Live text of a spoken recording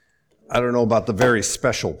I don't know about the very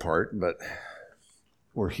special part, but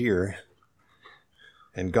we're here,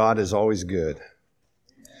 and God is always good.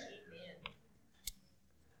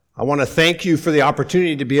 I want to thank you for the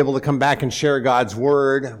opportunity to be able to come back and share God's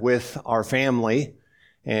Word with our family,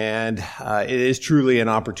 and it is truly an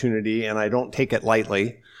opportunity, and I don't take it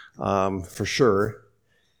lightly, for sure.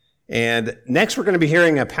 And next we're going to be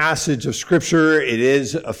hearing a passage of Scripture. It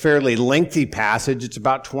is a fairly lengthy passage. It's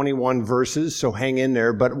about 21 verses, so hang in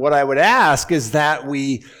there. But what I would ask is that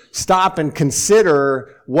we stop and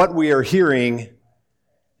consider what we are hearing in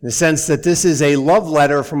the sense that this is a love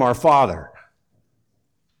letter from our Father.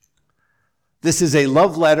 This is a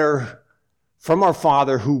love letter from our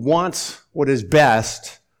Father who wants what is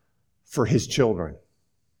best for His children.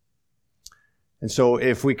 And so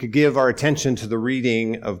if we could give our attention to the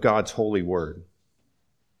reading of God's holy word.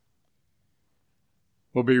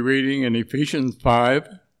 We'll be reading in Ephesians 5.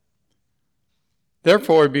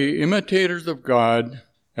 Therefore be imitators of God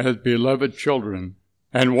as beloved children,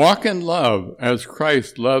 and walk in love as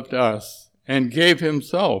Christ loved us and gave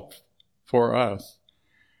himself for us,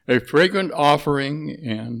 a fragrant offering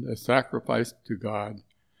and a sacrifice to God.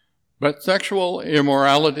 But sexual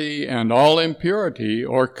immorality and all impurity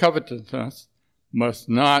or covetousness must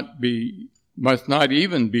not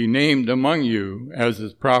even be named among you, as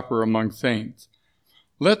is proper among saints.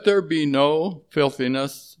 Let there be no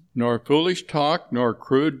filthiness, nor foolish talk, nor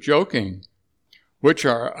crude joking, which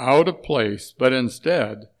are out of place, but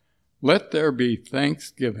instead let there be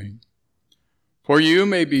thanksgiving. For you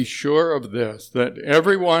may be sure of this, that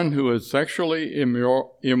everyone who is sexually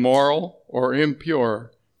immoral or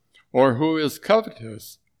impure, or who is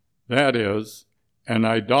covetous, that is, an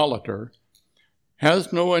idolater,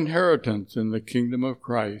 has no inheritance in the kingdom of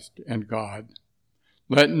Christ and God.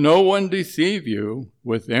 Let no one deceive you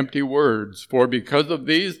with empty words, for because of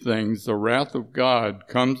these things the wrath of God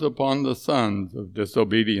comes upon the sons of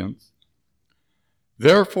disobedience.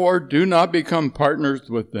 Therefore do not become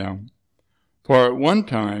partners with them, for at one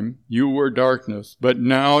time you were darkness, but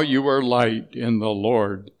now you are light in the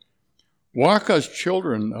Lord. Walk as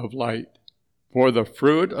children of light. For the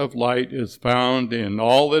fruit of light is found in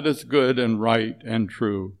all that is good and right and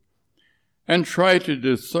true. And try to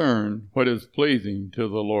discern what is pleasing to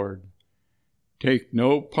the Lord. Take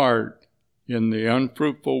no part in the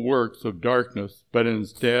unfruitful works of darkness, but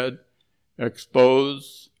instead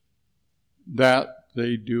expose that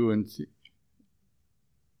they do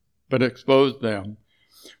but expose them.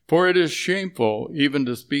 For it is shameful even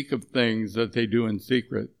to speak of things that they do in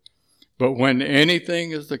secret. But when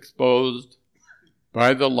anything is exposed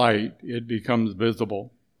by the light, it becomes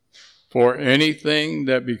visible. For anything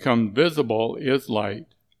that becomes visible is light.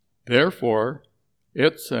 Therefore,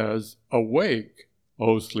 it says, Awake,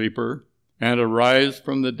 O sleeper, and arise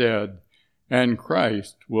from the dead, and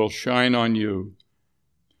Christ will shine on you.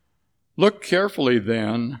 Look carefully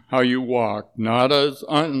then how you walk, not as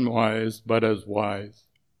unwise, but as wise,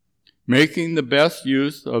 making the best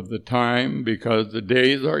use of the time, because the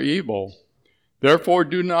days are evil. Therefore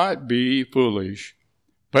do not be foolish,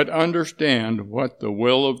 but understand what the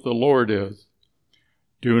will of the Lord is.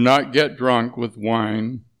 Do not get drunk with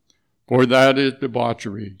wine, for that is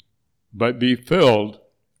debauchery, but be filled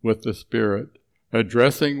with the Spirit,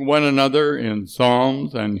 addressing one another in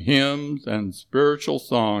psalms and hymns and spiritual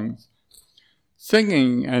songs,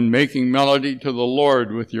 singing and making melody to the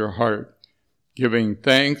Lord with your heart, giving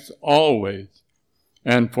thanks always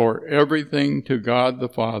and for everything to God the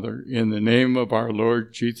Father in the name of our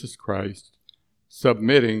Lord Jesus Christ,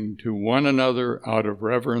 submitting to one another out of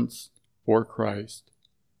reverence for Christ.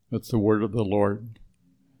 That's the word of the Lord.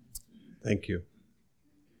 Thank you.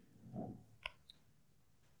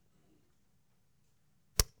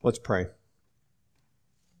 Let's pray.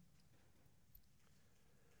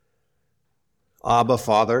 Abba,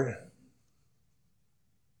 Father,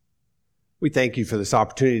 we thank you for this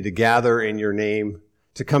opportunity to gather in your name,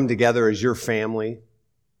 to come together as your family,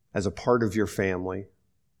 as a part of your family,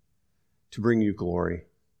 to bring you glory.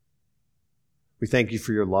 We thank you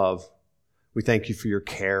for your love. We thank you for your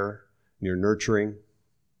care and your nurturing.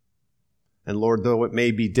 And Lord, though it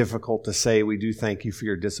may be difficult to say, we do thank you for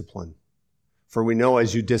your discipline. For we know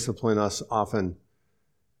as you discipline us often,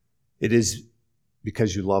 it is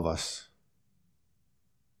because you love us.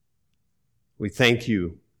 We thank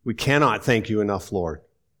you. We cannot thank you enough, Lord,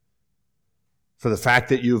 for the fact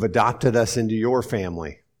that you've adopted us into your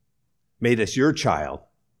family, made us your child,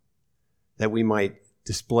 that we might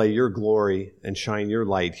display your glory and shine your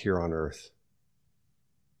light here on earth.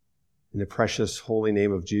 In the precious holy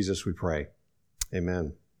name of Jesus we pray.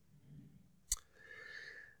 Amen.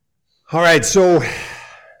 All right, so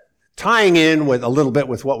tying in with a little bit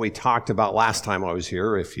with what we talked about last time I was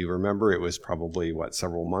here. If you remember, it was probably,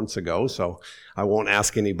 several months ago. So I won't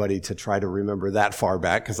ask anybody to try to remember that far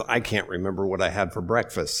back because I can't remember what I had for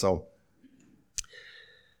breakfast.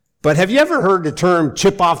 But have you ever heard the term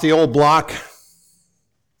chip off the old block?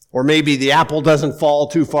 Or maybe the apple doesn't fall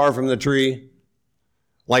too far from the tree?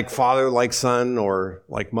 Like father, like son, or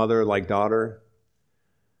like mother, like daughter?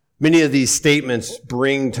 Many of these statements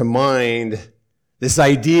bring to mind this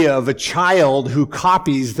idea of a child who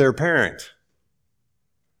copies their parent.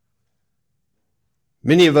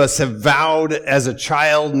 Many of us have vowed as a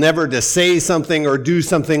child never to say something or do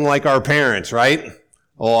something like our parents, right?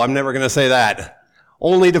 Oh, I'm never going to say that.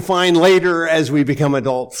 Only to find later as we become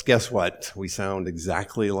adults, guess what? We sound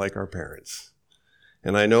exactly like our parents.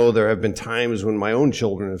 And I know there have been times when my own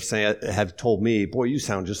children have told me, boy, you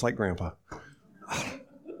sound just like Grandpa.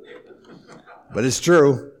 But it's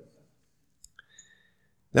true.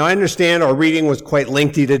 Now, I understand our reading was quite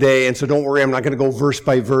lengthy today, and so don't worry, I'm not going to go verse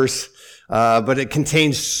by verse, but it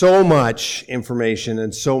contains so much information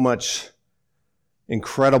and so much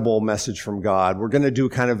incredible message from God. We're going to do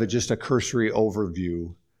kind of just a cursory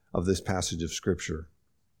overview of this passage of Scripture.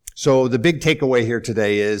 So the big takeaway here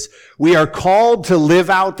today is we are called to live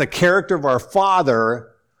out the character of our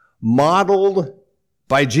Father modeled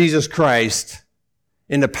by Jesus Christ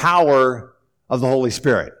in the power of the Holy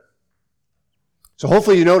Spirit. So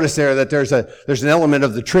hopefully you notice there that there's an element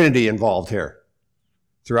of the Trinity involved here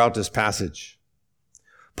throughout this passage.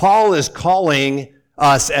 Paul is calling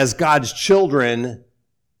us as God's children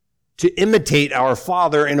to imitate our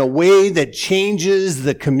Father in a way that changes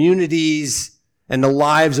the communities and the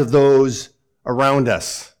lives of those around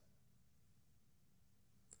us.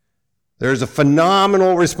 There's a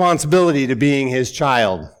phenomenal responsibility to being his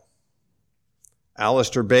child.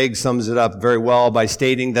 Alistair Begg sums it up very well by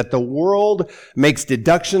stating that the world makes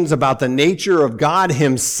deductions about the nature of God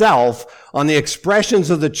himself on the expressions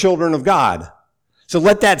of the children of God. So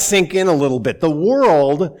let that sink in a little bit. The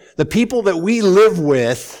world, the people that we live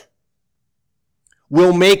with,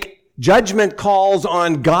 will make judgment calls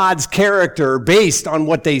on God's character based on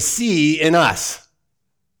what they see in us.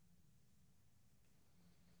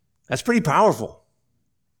 That's pretty powerful.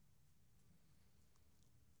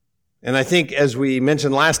 And I think, as we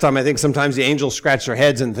mentioned last time, I think sometimes the angels scratch their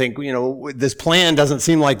heads and think, this plan doesn't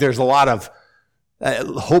seem like there's a lot of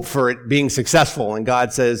hope for it being successful. And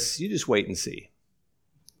God says, you just wait and see.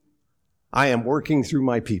 I am working through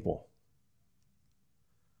my people.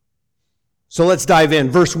 So let's dive in.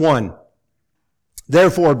 Verse 1.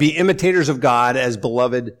 Therefore, be imitators of God as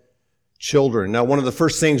beloved children. Now, one of the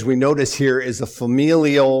first things we notice here is a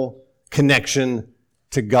familial connection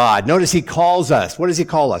to God. Notice he calls us. What does he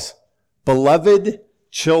call us? Beloved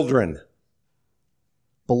children.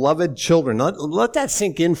 Beloved children. Let that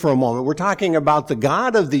sink in for a moment. We're talking about the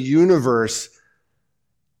God of the universe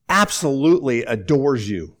absolutely adores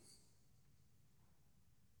you.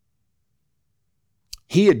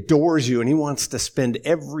 He adores you and he wants to spend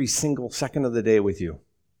every single second of the day with you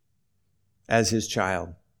as his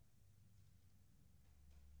child.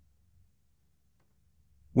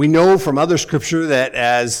 We know from other scripture that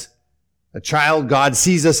as a child, God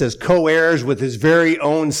sees us as co-heirs with his very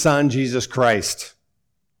own Son, Jesus Christ.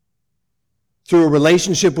 Through a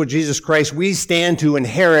relationship with Jesus Christ, we stand to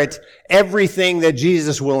inherit everything that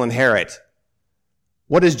Jesus will inherit.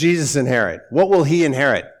 What does Jesus inherit? What will he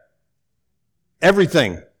inherit?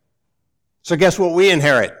 Everything. So guess what we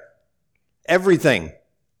inherit? Everything.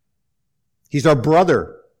 He's our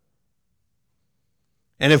brother.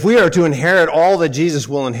 And if we are to inherit all that Jesus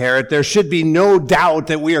will inherit, there should be no doubt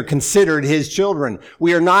that we are considered his children.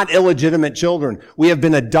 We are not illegitimate children. We have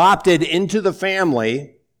been adopted into the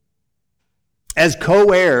family as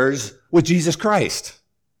co-heirs with Jesus Christ.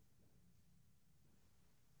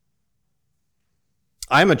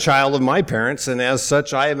 I'm a child of my parents, and as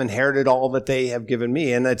such, I have inherited all that they have given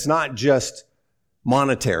me. And it's not just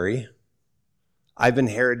monetary. I've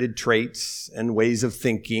inherited traits and ways of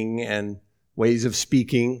thinking and ways of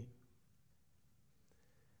speaking.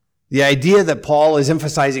 The idea that Paul is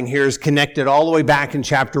emphasizing here is connected all the way back in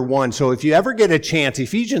chapter 1. So if you ever get a chance,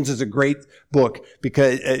 Ephesians is a great book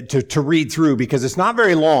because to read through because it's not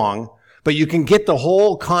very long, but you can get the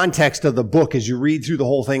whole context of the book as you read through the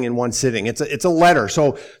whole thing in one sitting. It's a letter.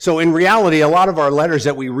 So in reality, a lot of our letters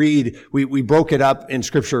that we read, we broke it up in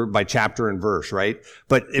scripture by chapter and verse, right?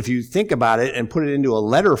 But if you think about it and put it into a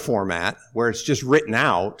letter format where it's just written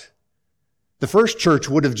out, the first church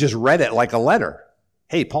would have just read it like a letter.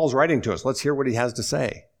 Hey, Paul's writing to us. Let's hear what he has to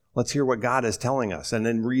say. Let's hear what God is telling us and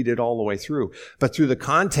then read it all the way through. But through the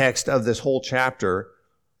context of this whole chapter,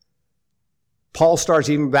 Paul starts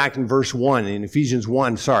even back in verse 1, in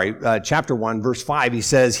chapter 1, verse 5, he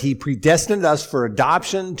says, he predestined us for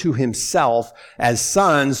adoption to himself as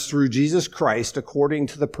sons through Jesus Christ according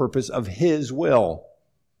to the purpose of his will.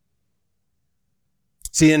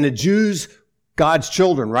 See, in the Jews, God's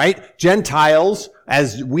children, right? Gentiles,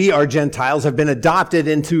 as we are Gentiles, have been adopted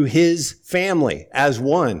into his family as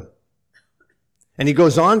one. And he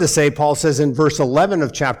goes on to say, Paul says in verse 11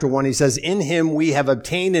 of chapter 1, he says, in him we have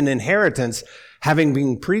obtained an inheritance, having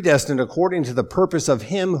been predestined according to the purpose of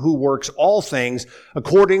him who works all things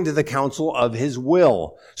according to the counsel of his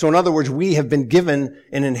will. So in other words, we have been given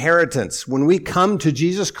an inheritance. When we come to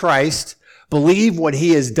Jesus Christ, believe what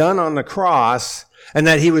he has done on the cross, and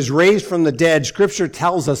that he was raised from the dead, Scripture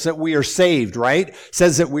tells us that we are saved, right?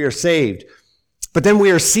 Says that we are saved. But then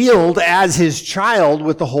we are sealed as his child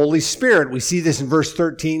with the Holy Spirit. We see this in verse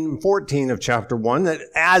 13 and 14 of chapter 1, that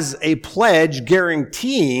as a pledge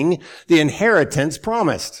guaranteeing the inheritance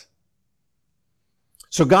promised.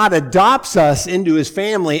 So God adopts us into his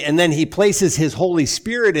family, and then he places his Holy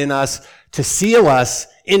Spirit in us to seal us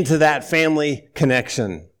into that family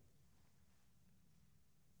connection.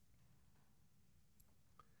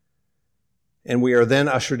 And we are then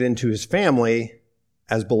ushered into his family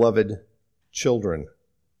as beloved children.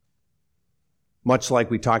 Much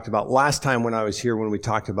like we talked about last time when I was here, when we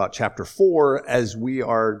talked about chapter 4, as we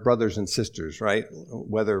are brothers and sisters, right?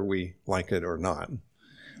 Whether we like it or not.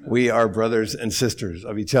 We are brothers and sisters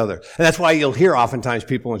of each other. And that's why you'll hear oftentimes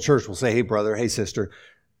people in church will say, hey brother, hey sister.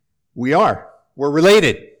 We're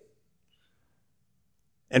related.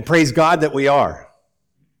 And praise God that we are.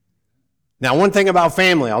 Now, one thing about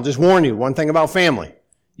family, I'll just warn you, one thing about family.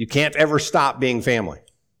 You can't ever stop being family.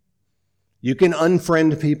 You can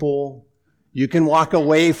unfriend people. You can walk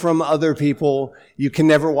away from other people. You can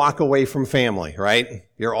never walk away from family, right?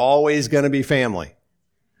 You're always going to be family,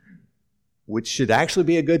 which should actually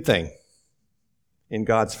be a good thing in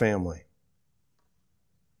God's family.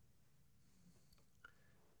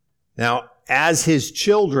 Now, as his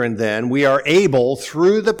children, then, we are able,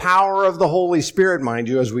 through the power of the Holy Spirit, mind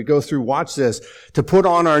you, as we go through, watch this, to put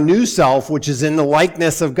on our new self, which is in the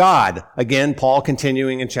likeness of God. Again, Paul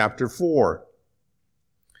continuing in chapter 4.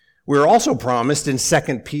 We're also promised in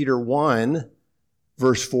 2 Peter 1,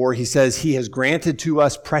 verse 4, he says, he has granted to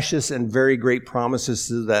us precious and very great promises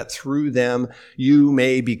so that through them you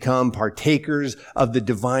may become partakers of the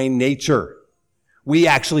divine nature. We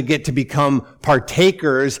actually get to become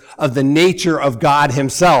partakers of the nature of God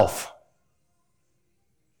himself.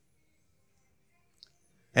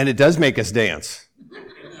 And it does make us dance.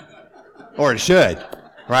 Or it should,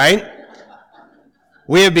 right?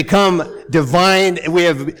 We have become divine, we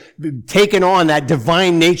have taken on that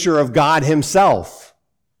divine nature of God himself.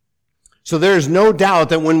 So there's no doubt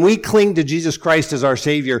that when we cling to Jesus Christ as our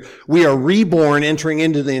Savior, we are reborn, entering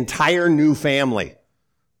into the entire new family.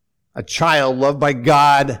 A child loved by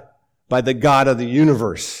God, by the God of the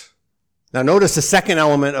universe. Now notice the second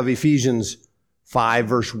element of Ephesians 5,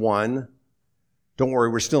 verse 1. Don't worry,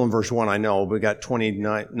 we're still in verse 1, I know, but we got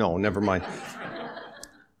 29. No, never mind.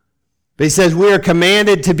 But he says we are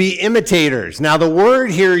commanded to be imitators. Now the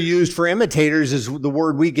word here used for imitators is the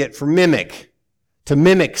word we get for mimic. To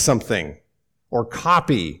mimic something or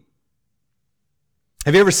copy.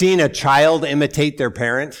 Have you ever seen a child imitate their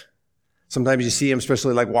parent? Sometimes you see them,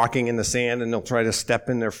 especially like walking in the sand, and they'll try to step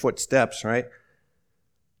in their footsteps, right?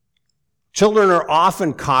 Children are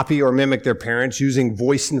often copy or mimic their parents using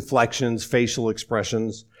voice inflections, facial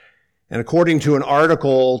expressions. And according to an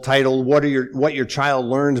article titled, What Your Child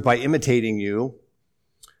Learns by Imitating You,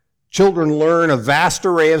 children learn a vast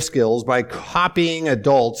array of skills by copying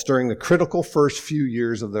adults during the critical first few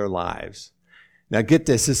years of their lives. Now get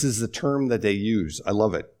this is the term that they use. I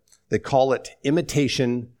love it. They call it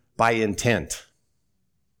imitation by intent.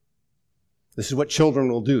 This is what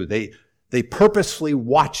children will do. They purposefully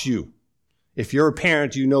watch you. If you're a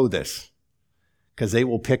parent, you know this, because they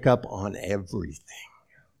will pick up on everything.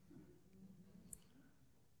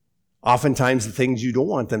 Oftentimes the things you don't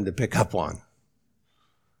want them to pick up on,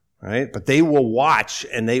 right? But they will watch,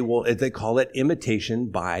 and they call it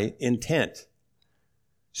imitation by intent.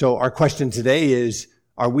 So our question today is,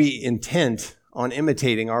 are we intent on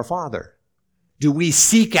imitating our Father? Do we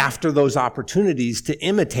seek after those opportunities to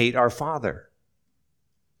imitate our Father?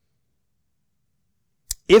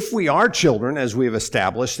 If we are children, as we have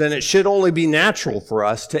established, then it should only be natural for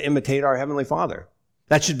us to imitate our Heavenly Father.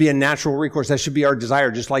 That should be a natural recourse. That should be our desire,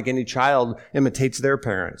 just like any child imitates their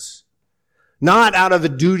parents. Not out of a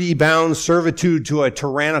duty-bound servitude to a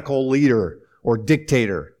tyrannical leader or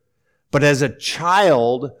dictator, but as a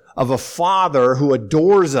child of a Father who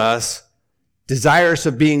adores us, desirous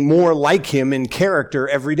of being more like him in character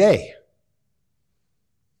every day.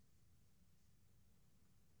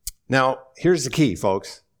 Now, here's the key,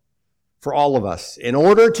 folks, for all of us. In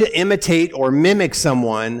order to imitate or mimic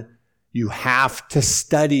someone, you have to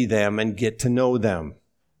study them and get to know them.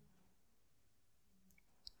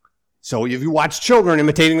 So if you watch children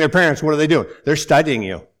imitating their parents, what are they doing? They're studying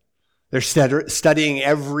you. They're studying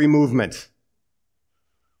every movement.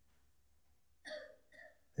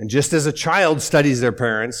 And just as a child studies their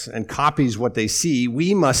parents and copies what they see,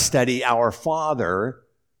 we must study our Father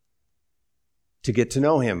to get to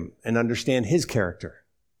know him and understand his character.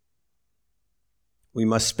 We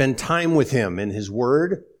must spend time with him in his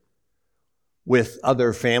word, with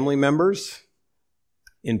other family members,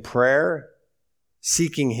 in prayer,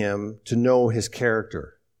 seeking him to know his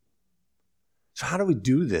character. So how do we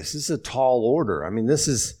do this? This is a tall order. I mean,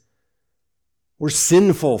 we're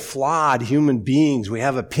sinful, flawed human beings. We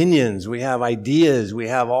have opinions, we have ideas, we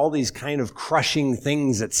have all these kind of crushing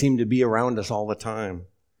things that seem to be around us all the time.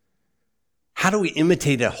 How do we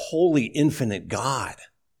imitate a holy, infinite God?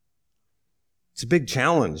 It's a big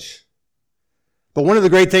challenge. But one of the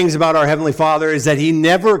great things about our Heavenly Father is that he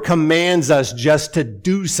never commands us just to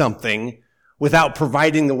do something without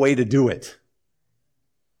providing the way to do it.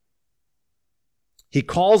 He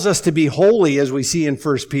calls us to be holy, as we see in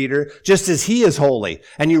 1 Peter, just as he is holy.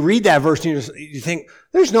 And you read that verse and you think,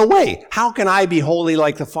 there's no way. How can I be holy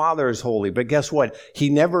like the Father is holy? But guess what? He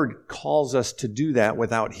never calls us to do that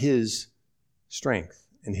without his strength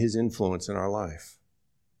and his influence in our life.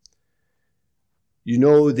 You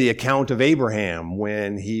know the account of Abraham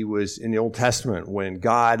when he was in the Old Testament, when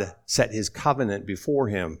God set his covenant before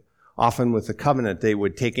him. Often with the covenant, they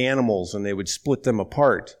would take animals and they would split them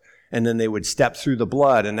apart, and then they would step through the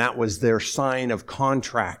blood, and that was their sign of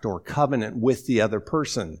contract or covenant with the other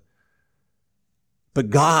person. But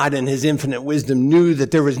God, in his infinite wisdom, knew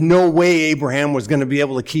that there was no way Abraham was going to be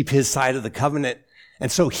able to keep his side of the covenant,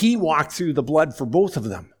 and so he walked through the blood for both of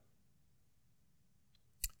them,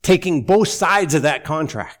 taking both sides of that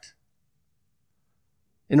contract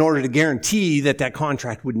in order to guarantee that that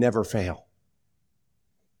contract would never fail.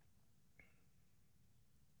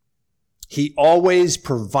 He always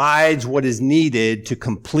provides what is needed to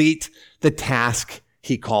complete the task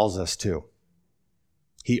he calls us to.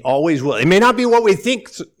 He always will. It may not be what we think,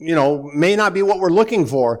 may not be what we're looking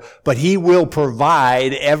for, but he will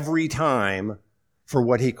provide every time for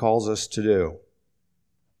what he calls us to do.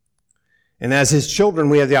 And as his children,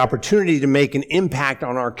 we have the opportunity to make an impact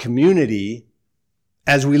on our community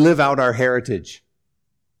as we live out our heritage.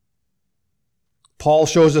 Paul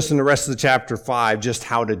shows us in the rest of the chapter 5 just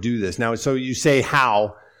how to do this. Now, so you say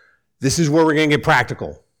how. This is where we're going to get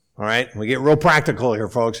practical. All right? We get real practical here,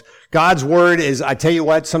 folks. God's word is, I tell you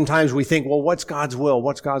what, sometimes we think, well, what's God's will?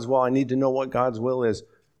 What's God's will? I need to know what God's will is.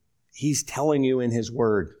 He's telling you in his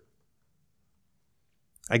word.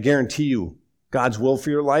 I guarantee you, God's will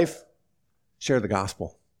for your life, share the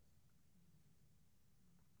gospel.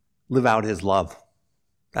 Live out his love.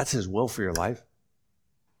 That's his will for your life.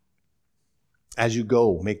 As you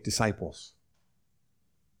go, make disciples.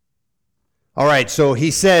 All right, so he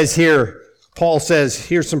says here, Paul says,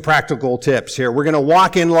 here's some practical tips here. We're going to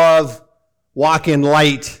walk in love, walk in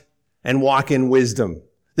light, and walk in wisdom.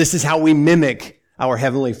 This is how we mimic our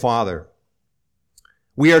Heavenly Father.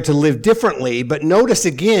 We are to live differently, but notice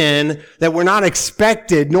again that we're not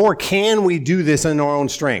expected, nor can we do this in our own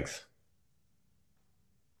strength.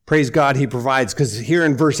 Praise God, he provides, because here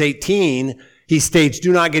in verse 18, he states,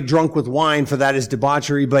 do not get drunk with wine, for that is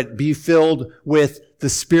debauchery, but be filled with the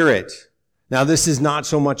Spirit. Now, this is not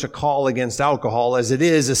so much a call against alcohol as it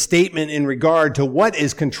is a statement in regard to what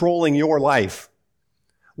is controlling your life.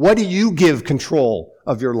 What do you give control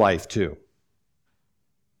of your life to?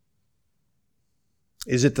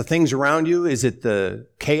 Is it the things around you? Is it the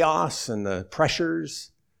chaos and the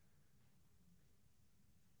pressures?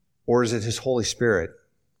 Or is it his Holy Spirit?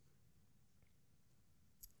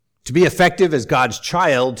 To be effective as God's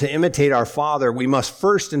child, to imitate our Father, we must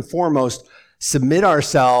first and foremost submit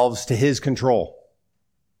ourselves to his control.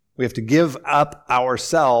 We have to give up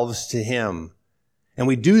ourselves to him. And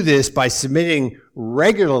we do this by submitting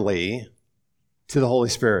regularly to the Holy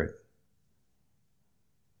Spirit.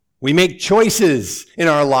 We make choices in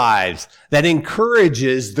our lives that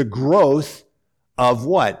encourages the growth of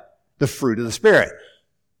what? The fruit of the Spirit.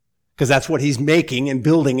 Because that's what he's making and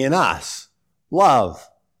building in us. Love,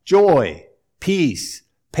 joy, peace,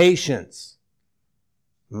 patience,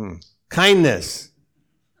 kindness,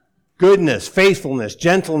 goodness, faithfulness,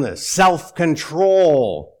 gentleness,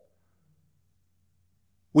 self-control.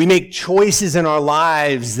 We make choices in our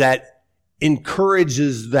lives that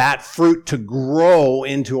encourages that fruit to grow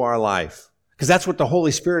into our life. Because that's what the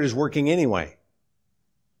Holy Spirit is working anyway.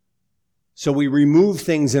 So we remove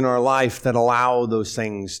things in our life that allow those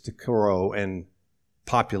things to grow and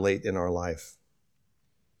populate in our life.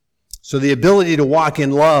 So the ability to walk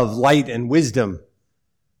in love, light, and wisdom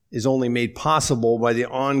is only made possible by the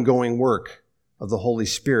ongoing work of the Holy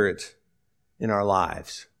Spirit in our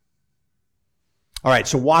lives. All right,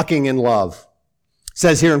 so walking in love. It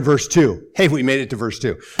says here in verse 2. Hey, we made it to verse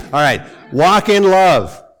 2. All right, walk in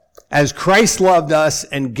love as Christ loved us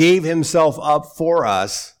and gave himself up for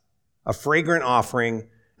us, a fragrant offering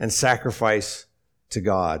and sacrifice to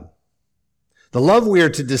God. The love we are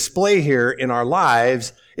to display here in our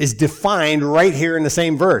lives is defined right here in the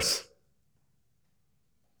same verse.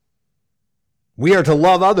 We are to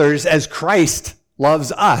love others as Christ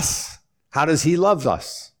loves us. How does he love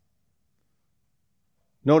us?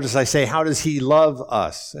 Notice I say, how does he love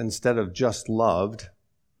us instead of just loved?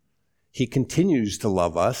 He continues to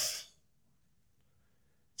love us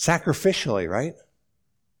sacrificially, right?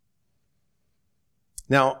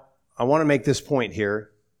 Now, I want to make this point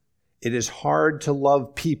here. It is hard to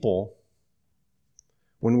love people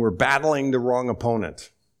when we're battling the wrong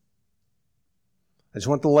opponent. I just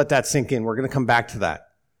want to let that sink in. We're going to come back to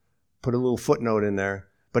that. Put a little footnote in there.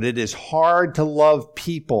 But it is hard to love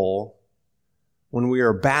people when we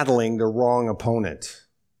are battling the wrong opponent.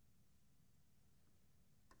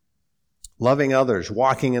 Loving others,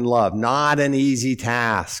 walking in love, not an easy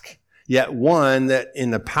task, yet one that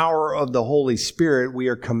in the power of the Holy Spirit we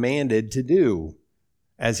are commanded to do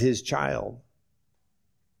as his child.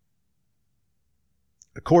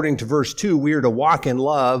 According to verse 2, we are to walk in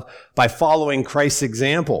love by following Christ's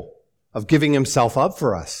example of giving himself up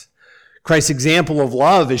for us. Christ's example of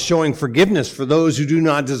love is showing forgiveness for those who do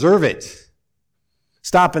not deserve it.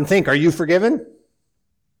 Stop and think, are you forgiven?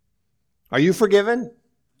 Are you forgiven?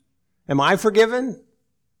 Am I forgiven?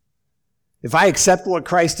 If I accept what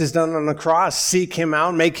Christ has done on the cross, seek him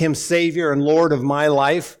out, make him Savior and Lord of my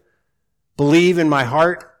life, believe in my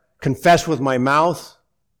heart, confess with my mouth,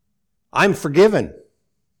 I'm forgiven.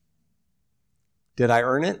 Did I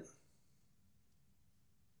earn it?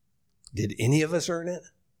 Did any of us earn it?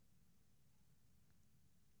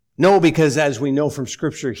 No, because as we know from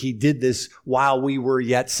Scripture, he did this while we were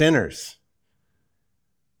yet sinners.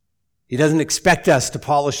 He doesn't expect us to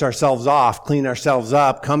polish ourselves off, clean ourselves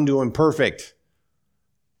up, come to him perfect.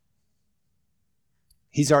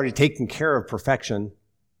 He's already taken care of perfection.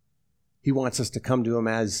 He wants us to come to him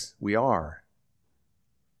as we are.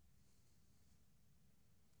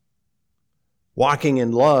 Walking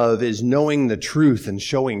in love is knowing the truth and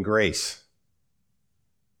showing grace.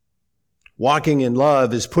 Walking in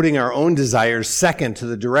love is putting our own desires second to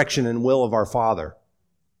the direction and will of our Father.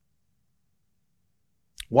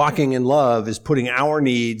 Walking in love is putting our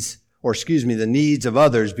needs, the needs of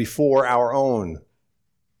others before our own.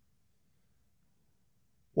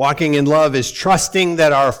 Walking in love is trusting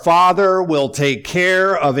that our Father will take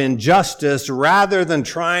care of injustice rather than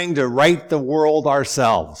trying to right the world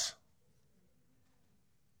ourselves.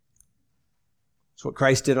 That's what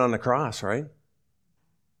Christ did on the cross, right?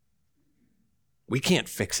 We can't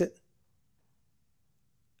fix it,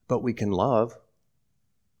 but we can love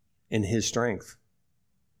in his strength.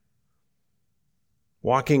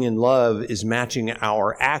 Walking in love is matching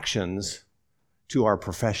our actions to our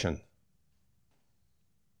profession.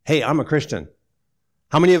 Hey, I'm a Christian.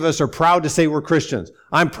 How many of us are proud to say we're Christians?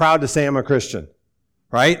 I'm proud to say I'm a Christian,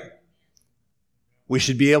 right? We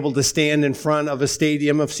should be able to stand in front of a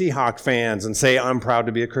stadium of Seahawks fans and say, I'm proud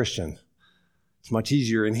to be a Christian. It's much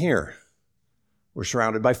easier in here. We're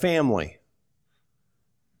surrounded by family.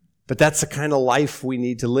 But that's the kind of life we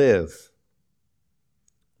need to live.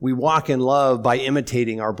 We walk in love by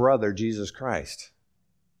imitating our brother, Jesus Christ.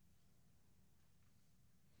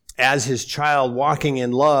 As his child, walking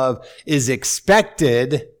in love is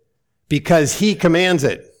expected because he commands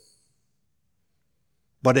it.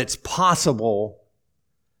 But it's possible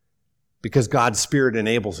because God's Spirit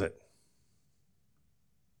enables it.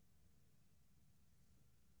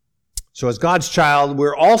 So as God's child,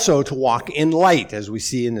 we're also to walk in light, as we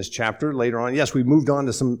see in this chapter later on. Yes, we've moved on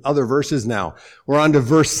to some other verses now. We're on to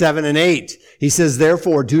verse 7 and 8. He says,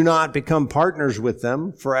 therefore, do not become partners with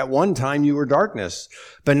them, for at one time you were darkness,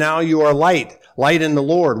 but now you are light in the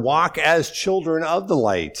Lord. Walk as children of the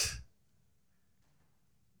light.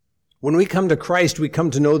 When we come to Christ, we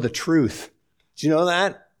come to know the truth. Do you know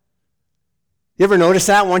that? You ever notice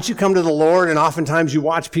that? Once you come to the Lord, and oftentimes you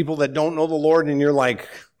watch people that don't know the Lord, and you're like,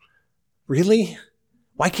 really?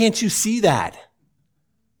 Why can't you see that?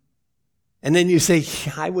 And then you say,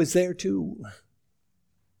 I was there too.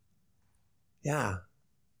 Yeah.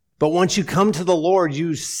 But once you come to the Lord,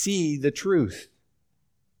 you see the truth.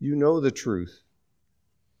 You know the truth.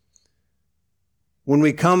 When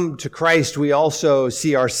we come to Christ, we also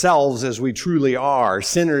see ourselves as we truly are,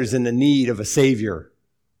 sinners in the need of a Savior.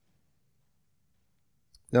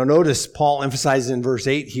 Now notice Paul emphasizes in verse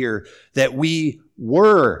 8 here that we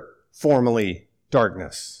were formerly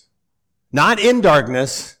darkness. Not in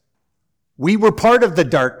darkness. We were part of the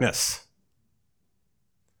darkness.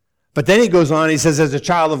 But then he goes on, he says, as a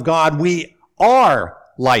child of God, we are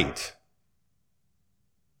light.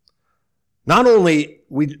 Not only,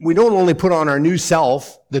 we don't only put on our new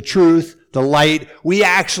self, the truth, the light, we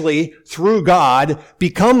actually, through God,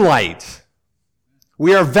 become light.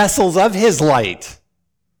 We are vessels of His light.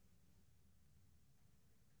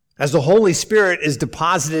 As the Holy Spirit is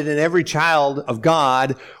deposited in every child of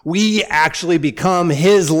God, we actually become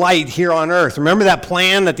His light here on earth. Remember that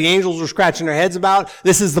plan that the angels were scratching their heads about?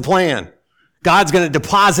 This is the plan. God's going to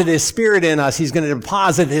deposit His Spirit in us. He's going to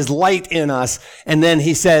deposit His light in us. And then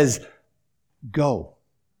He says, go.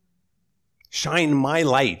 Shine my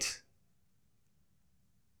light.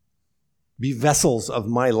 Be vessels of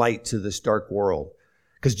my light to this dark world.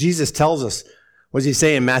 Because Jesus tells us, what does He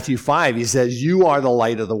say in Matthew 5? He says, you are the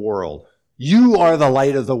light of the world. You are the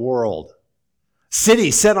light of the world.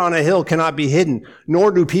 City set on a hill cannot be hidden,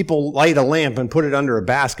 nor do people light a lamp and put it under a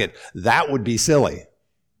basket. That would be silly.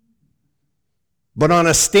 But on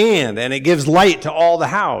a stand, and it gives light to all the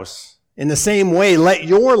house. In the same way, let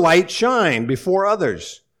your light shine before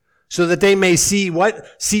others, so that they may see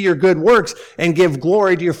your good works and give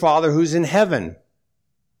glory to your Father who's in heaven.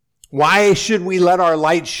 Why should we let our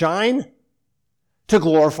light shine? To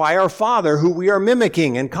glorify our Father who we are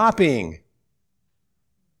mimicking and copying.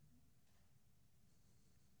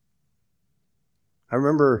 I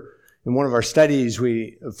remember in one of our studies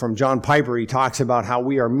from John Piper, he talks about how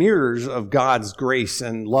we are mirrors of God's grace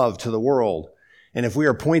and love to the world. And if we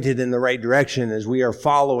are pointed in the right direction as we are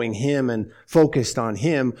following Him and focused on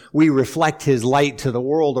Him, we reflect His light to the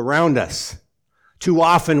world around us. Too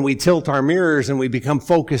often we tilt our mirrors and we become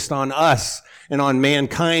focused on us and on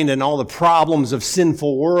mankind and all the problems of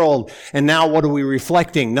sinful world. And now what are we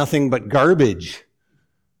reflecting? Nothing but garbage.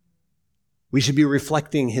 We should be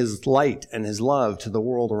reflecting His light and His love to the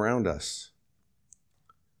world around us.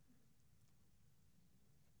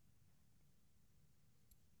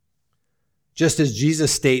 Just as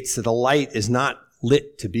Jesus states that a light is not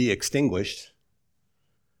lit to be extinguished,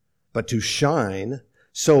 but to shine,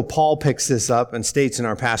 so Paul picks this up and states in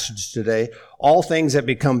our passage today, all things that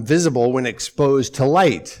become visible when exposed to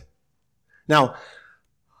light. Now,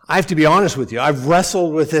 I have to be honest with you. I've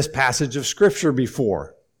wrestled with this passage of Scripture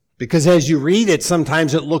before. Because as you read it,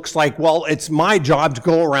 sometimes it looks like, well, it's my job to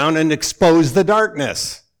go around and expose the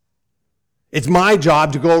darkness. It's my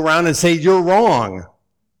job to go around and say, you're wrong.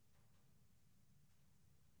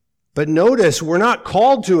 But notice, we're not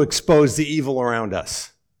called to expose the evil around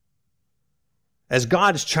us. As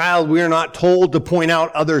God's child, we are not told to point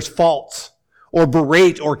out others' faults or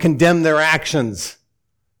berate or condemn their actions.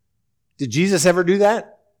 Did Jesus ever do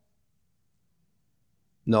that?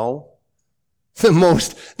 No. The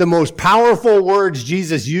most powerful words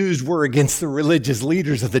Jesus used were against the religious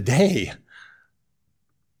leaders of the day.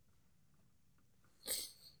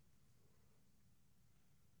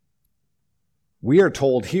 We are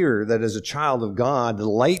told here that as a child of God, the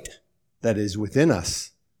light that is within us,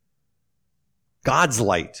 God's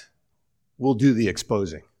light, will do the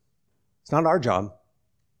exposing. It's not our job.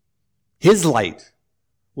 His light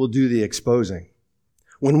will do the exposing.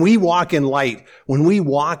 When we walk in light, when we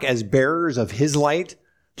walk as bearers of His light,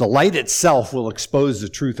 the light itself will expose the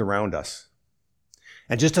truth around us.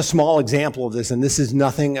 And just a small example of this, and this is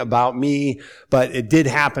nothing about me, but it did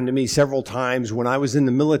happen to me several times. When I was in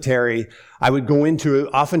the military, I would go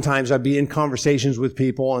oftentimes I'd be in conversations with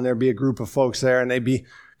people, and there'd be a group of folks there, and they'd be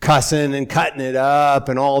cussing and cutting it up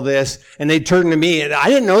and all this, and they'd turn to me, and I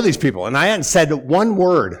didn't know these people, and I hadn't said one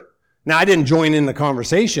word. Now, I didn't join in the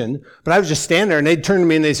conversation, but I was just standing there, and they'd turn to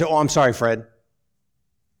me, and they'd say, "Oh, I'm sorry, Fred."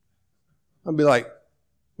 I'd be like,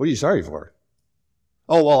 "What are you sorry for?"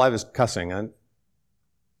 "Oh, well, I was cussing."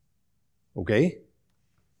 Okay.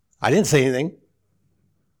 I didn't say anything.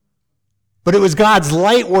 But it was God's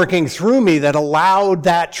light working through me that allowed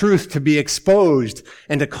that truth to be exposed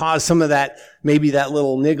and to cause some of that, maybe that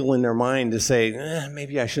little niggle in their mind to say,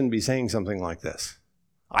 maybe I shouldn't be saying something like this.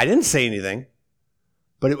 I didn't say anything,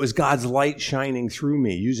 but it was God's light shining through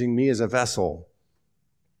me, using me as a vessel.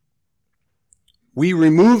 We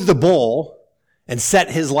remove the bull and set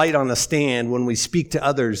His light on the stand when we speak to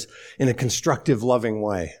others in a constructive, loving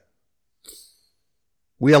way.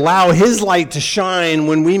 We allow His light to shine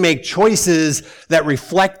when we make choices that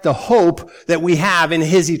reflect the hope that we have in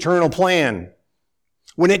His eternal plan.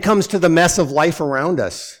 When it comes to the mess of life around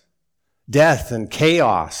us, death and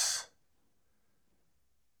chaos,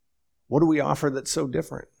 what do we offer that's so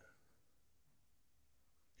different?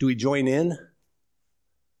 Do we join in?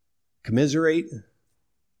 Commiserate?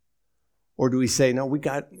 Or do we say, no,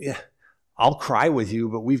 I'll cry with you,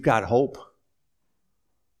 but we've got hope.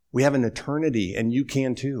 We have an eternity, and you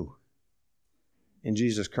can too, in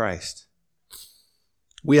Jesus Christ.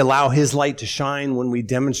 We allow His light to shine when we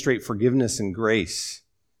demonstrate forgiveness and grace.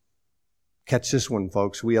 Catch this one,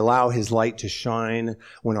 folks. We allow His light to shine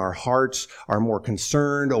when our hearts are more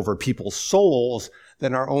concerned over people's souls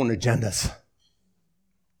than our own agendas.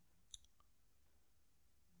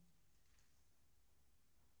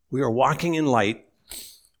 We are walking in light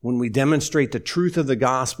when we demonstrate the truth of the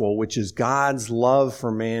gospel, which is God's love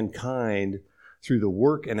for mankind through the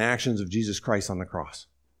work and actions of Jesus Christ on the cross.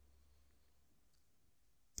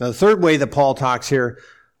 Now, the third way that Paul talks here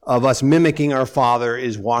of us mimicking our Father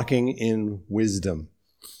is walking in wisdom.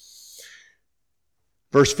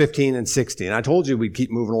 Verse 15 and 16. I told you we'd keep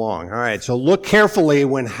moving along. All right, so look carefully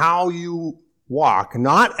when how you walk,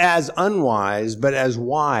 not as unwise, but as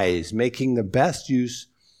wise, making the best use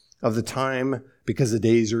of the time because the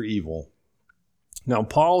days are evil. Now,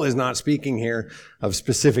 Paul is not speaking here of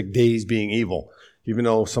specific days being evil, even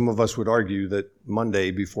though some of us would argue that Monday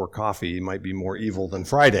before coffee might be more evil than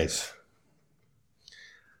Fridays.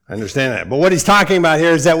 I understand that. But what he's talking about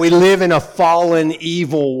here is that we live in a fallen,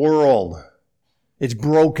 evil world. It's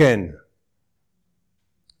broken.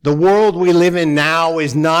 The world we live in now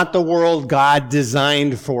is not the world God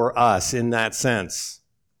designed for us in that sense.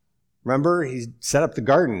 Remember, He set up the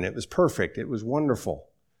garden. It was perfect. It was wonderful.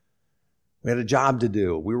 We had a job to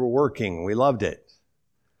do. We were working. We loved it.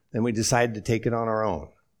 Then we decided to take it on our own.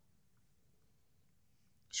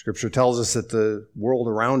 Scripture tells us that the world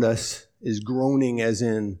around us is groaning as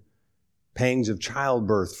in pangs of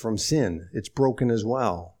childbirth from sin. It's broken as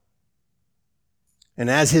well. And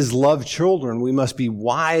as His loved children, we must be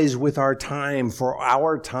wise with our time, for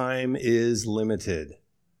our time is limited.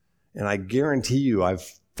 And I guarantee you, I've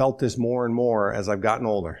felt this more and more as I've gotten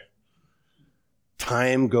older.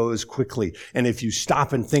 Time goes quickly. And if you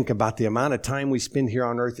stop and think about the amount of time we spend here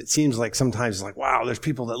on earth, it seems like sometimes like, wow, there's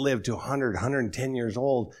people that live to 100, 110 years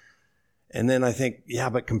old. And then I think, yeah,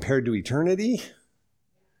 but compared to eternity,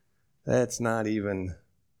 that's not even,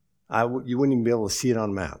 you wouldn't even be able to see it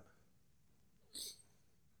on a map.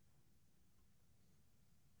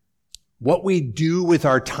 What we do with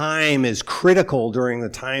our time is critical during the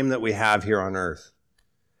time that we have here on earth.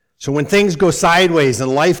 So when things go sideways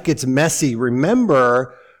and life gets messy,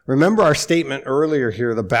 remember our statement earlier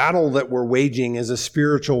here, the battle that we're waging is a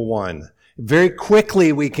spiritual one. Very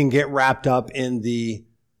quickly we can get wrapped up in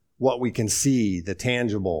what we can see, the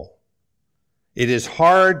tangible. It is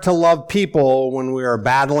hard to love people when we are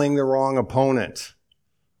battling the wrong opponent.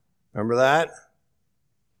 Remember that?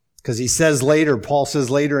 Because Paul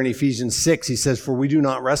says later in Ephesians 6, he says, for we do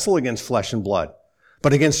not wrestle against flesh and blood,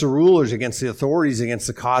 but against the rulers, against the authorities, against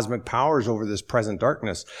the cosmic powers over this present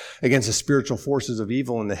darkness, against the spiritual forces of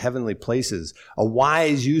evil in the heavenly places. A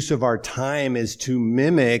wise use of our time is to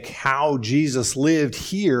mimic how Jesus lived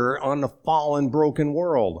here on the fallen, broken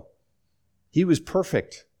world. He was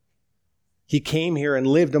perfect. He came here and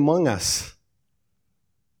lived among us.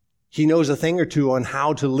 He knows a thing or two on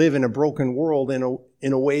how to live in a broken world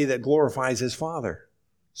in a way that glorifies His Father.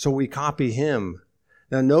 So we copy Him.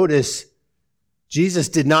 Now notice, Jesus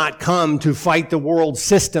did not come to fight the world's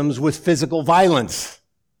systems with physical violence.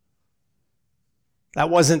 That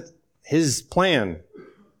wasn't His plan.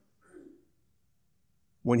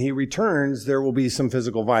 When He returns, there will be some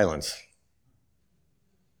physical violence.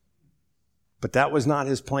 But that was not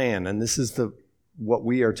His plan, and this is what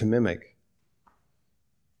we are to mimic.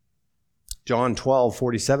 John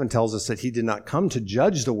 12:47 tells us that He did not come to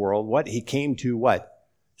judge the world. What? He came to what?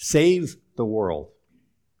 Save the world.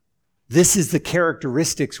 This is the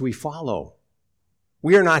characteristics we follow.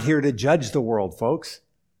 We are not here to judge the world, folks.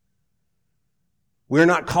 We are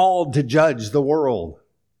not called to judge the world.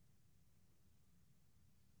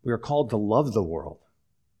 We are called to love the world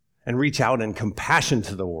and reach out in compassion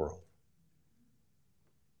to the world.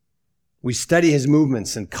 We study His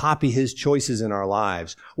movements and copy His choices in our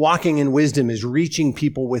lives. Walking in wisdom is reaching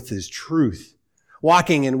people with His truth.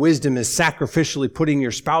 Walking in wisdom is sacrificially putting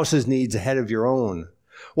your spouse's needs ahead of your own.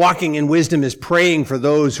 Walking in wisdom is praying for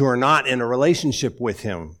those who are not in a relationship with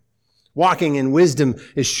Him. Walking in wisdom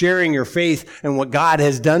is sharing your faith and what God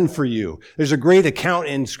has done for you. There's a great account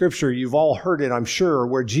in Scripture, you've all heard it, I'm sure,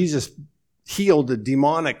 where Jesus healed the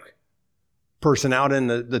demonic person out in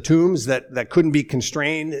the tombs that couldn't be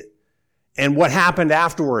constrained. And what happened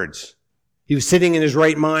afterwards? He was sitting in his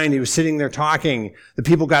right mind. He was sitting there talking. The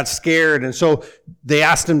people got scared. And so they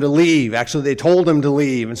asked him to leave. Actually, they told him to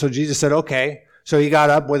leave. And so Jesus said, okay. So he got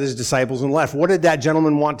up with his disciples and left. What did that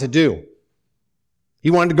gentleman want to do?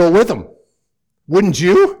 He wanted to go with them. Wouldn't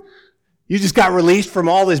you? You just got released from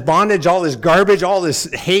all this bondage, all this garbage, all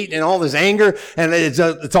this hate and all this anger, and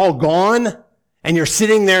it's all gone. And you're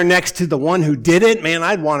sitting there next to the one who did it. Man,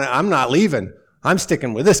 I'm not leaving. I'm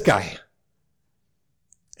sticking with this guy.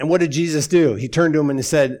 And what did Jesus do? He turned to him and he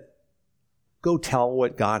said, go tell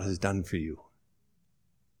what God has done for you.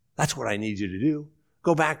 That's what I need you to do.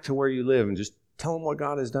 Go back to where you live and just tell him what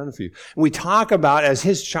God has done for you. And we talk about, as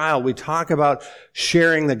his child, we talk about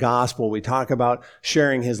sharing the gospel. We talk about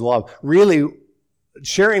sharing his love. Really,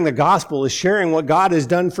 sharing the gospel is sharing what God has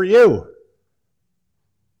done for you.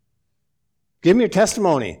 Give me your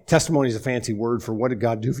testimony. Testimony is a fancy word for what did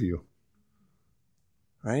God do for you?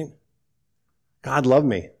 Right? God loved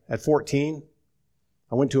me. At 14,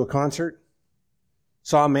 I went to a concert,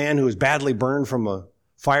 saw a man who was badly burned from a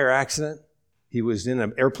fire accident. He was in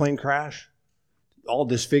an airplane crash, all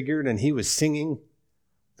disfigured, and he was singing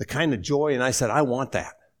the kind of joy, and I said, I want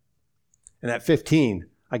that. And at 14,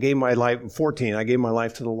 I gave my life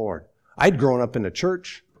to the Lord. I'd grown up in the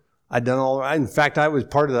church. I'd done all, in fact, I was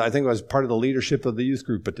part of the leadership of the youth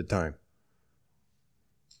group at the time.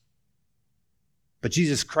 But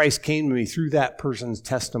Jesus Christ came to me through that person's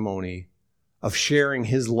testimony of sharing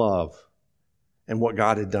his love and what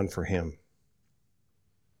God had done for him.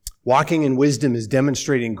 Walking in wisdom is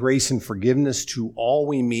demonstrating grace and forgiveness to all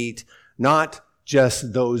we meet, not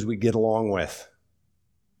just those we get along with.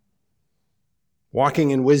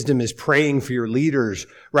 Walking in wisdom is praying for your leaders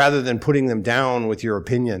rather than putting them down with your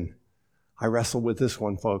opinion. I wrestle with this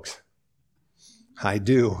one, folks. I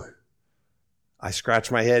do. I scratch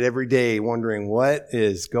my head every day wondering what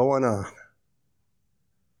is going on.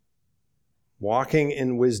 Walking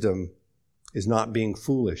in wisdom is not being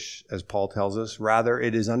foolish, as Paul tells us. Rather,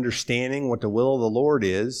 it is understanding what the will of the Lord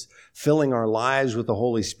is, filling our lives with the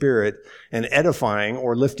Holy Spirit, and edifying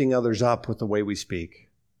or lifting others up with the way we speak.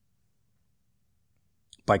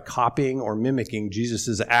 By copying or mimicking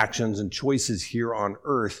Jesus' actions and choices here on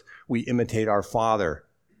earth, we imitate our Father.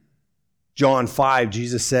 John 5,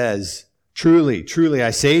 Jesus says, truly, truly,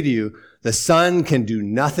 I say to you, the Son can do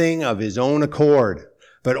nothing of his own accord,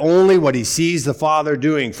 but only what he sees the Father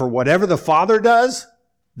doing. For whatever the Father does,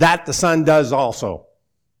 that the Son does also,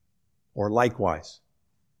 or likewise.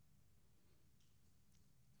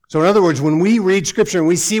 So in other words, when we read Scripture and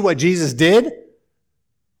we see what Jesus did,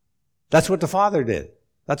 that's what the Father did.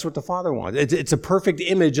 That's what the Father wants. It's a perfect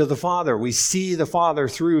image of the Father. We see the Father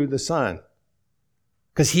through the Son.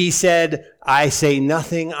 Because he said, I say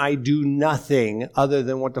nothing, I do nothing other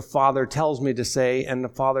than what the Father tells me to say and the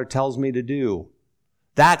Father tells me to do.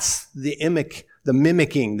 That's the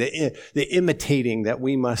mimicking, the imitating that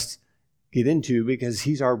we must get into because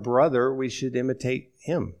he's our brother. We should imitate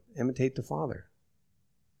him, imitate the Father.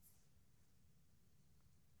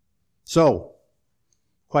 So,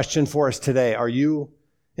 question for us today. Are you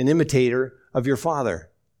an imitator of your Father?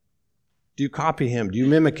 Do you copy him? Do you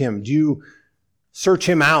mimic him? Do you search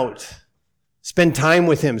him out? Spend time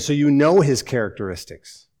with him so you know his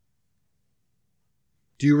characteristics?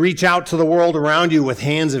 Do you reach out to the world around you with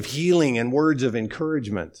hands of healing and words of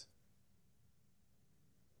encouragement?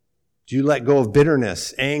 Do you let go of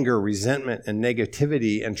bitterness, anger, resentment, and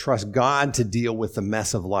negativity and trust God to deal with the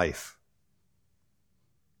mess of life?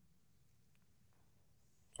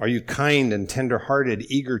 Are you kind and tender-hearted,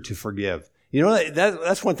 eager to forgive? You know,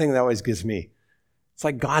 that's one thing that always gets me. It's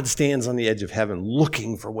like God stands on the edge of heaven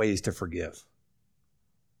looking for ways to forgive.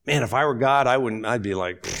 Man, if I were God, I'd be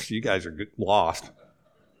like, you guys are lost.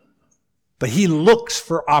 But he looks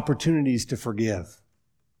for opportunities to forgive.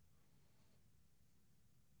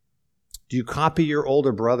 Do you copy your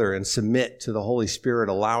older brother and submit to the Holy Spirit,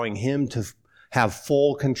 allowing him to have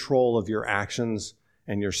full control of your actions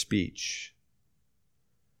and your speech?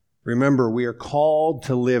 Remember, we are called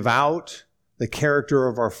to live out the character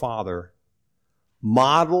of our Father,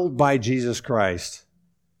 modeled by Jesus Christ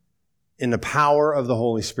in the power of the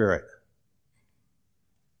Holy Spirit.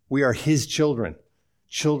 We are his children.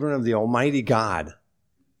 Children of the Almighty God.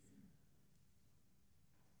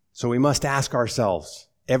 So we must ask ourselves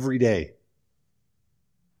every day,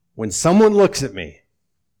 when someone looks at me,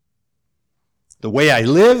 the way I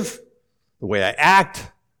live, the way I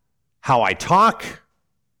act, how I talk,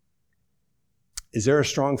 is there a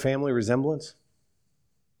strong family resemblance?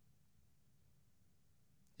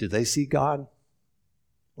 Do they see God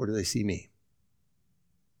or do they see me?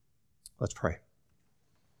 Let's pray.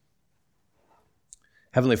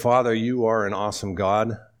 Heavenly Father, you are an awesome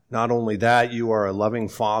God. Not only that, you are a loving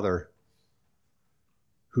Father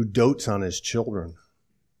who dotes on his children,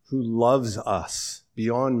 who loves us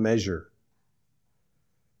beyond measure.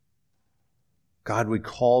 God, we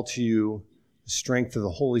call to you the strength of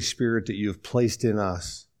the Holy Spirit that you have placed in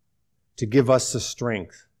us to give us the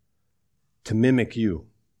strength to mimic you,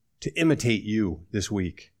 to imitate you this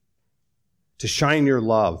week, to shine your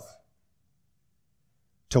love,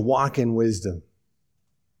 to walk in wisdom,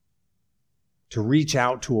 to reach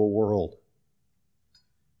out to a world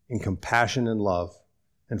in compassion and love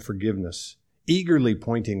and forgiveness, eagerly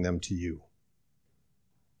pointing them to you.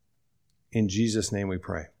 In Jesus' name we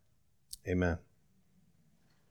pray. Amen.